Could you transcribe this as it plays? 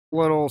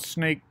Little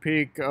sneak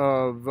peek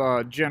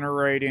of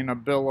generating a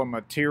bill of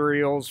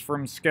materials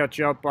from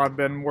SketchUp I've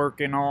been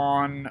working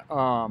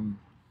on.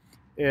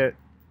 It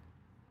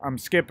I'm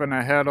skipping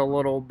ahead a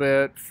little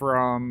bit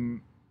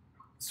from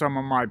some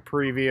of my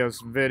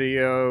previous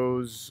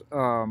videos,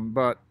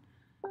 but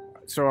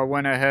so I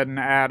went ahead and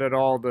added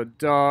all the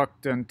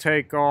duct and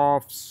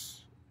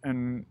takeoffs,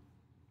 and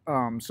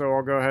so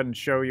I'll go ahead and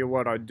show you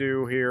what I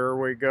do here.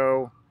 We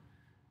go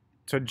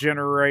to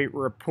generate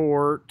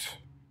report,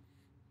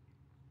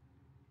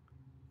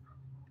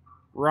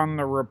 run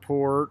the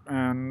report,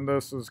 and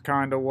this is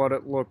kind of what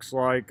it looks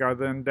like. I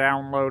then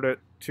download it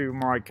to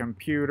my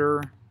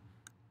computer,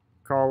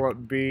 call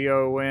it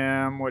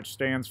BOM, which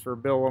stands for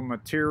Bill of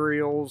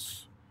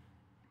Materials,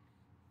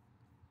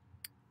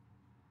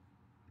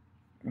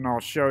 and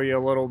I'll show you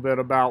a little bit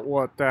about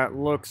what that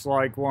looks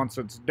like once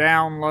it's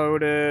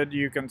downloaded.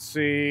 You can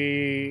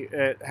see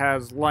it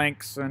has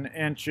lengths and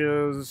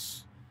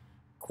inches,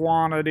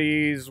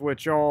 quantities,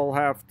 which all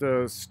have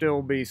to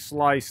still be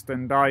sliced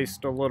and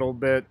diced a little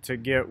bit to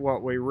get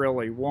what we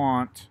really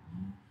want.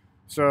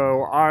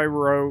 So I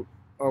wrote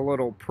a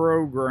little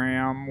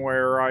program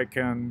where I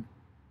can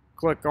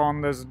click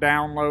on this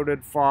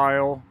downloaded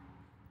file.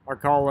 I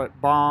call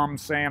it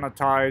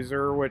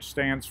BOM-Sanitizer, which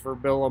stands for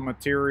Bill of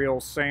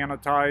Materials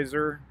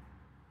Sanitizer.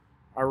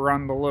 I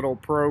run the little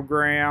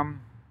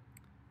program.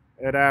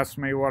 It asks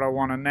me what I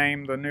want to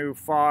name the new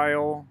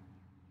file.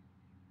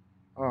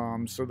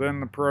 So then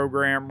the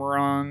program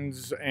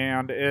runs,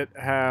 and it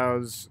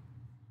has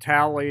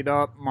tallied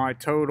up my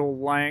total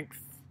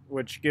length,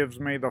 which gives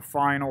me the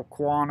final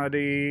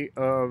quantity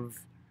of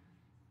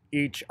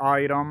each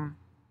item.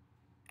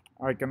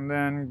 I can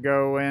then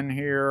go in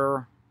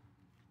here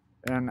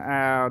and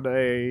add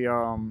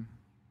a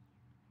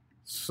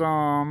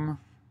sum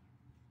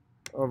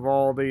of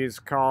all these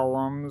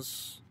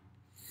columns,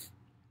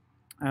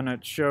 and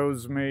it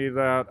shows me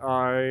that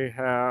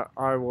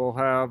I will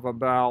have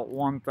about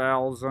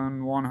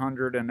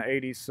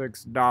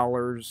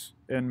 $1,186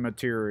 in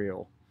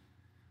material.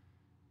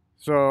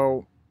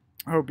 So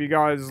hope you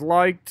guys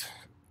liked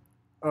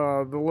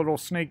the little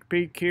sneak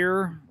peek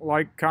here.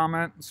 Like,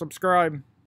 comment, subscribe.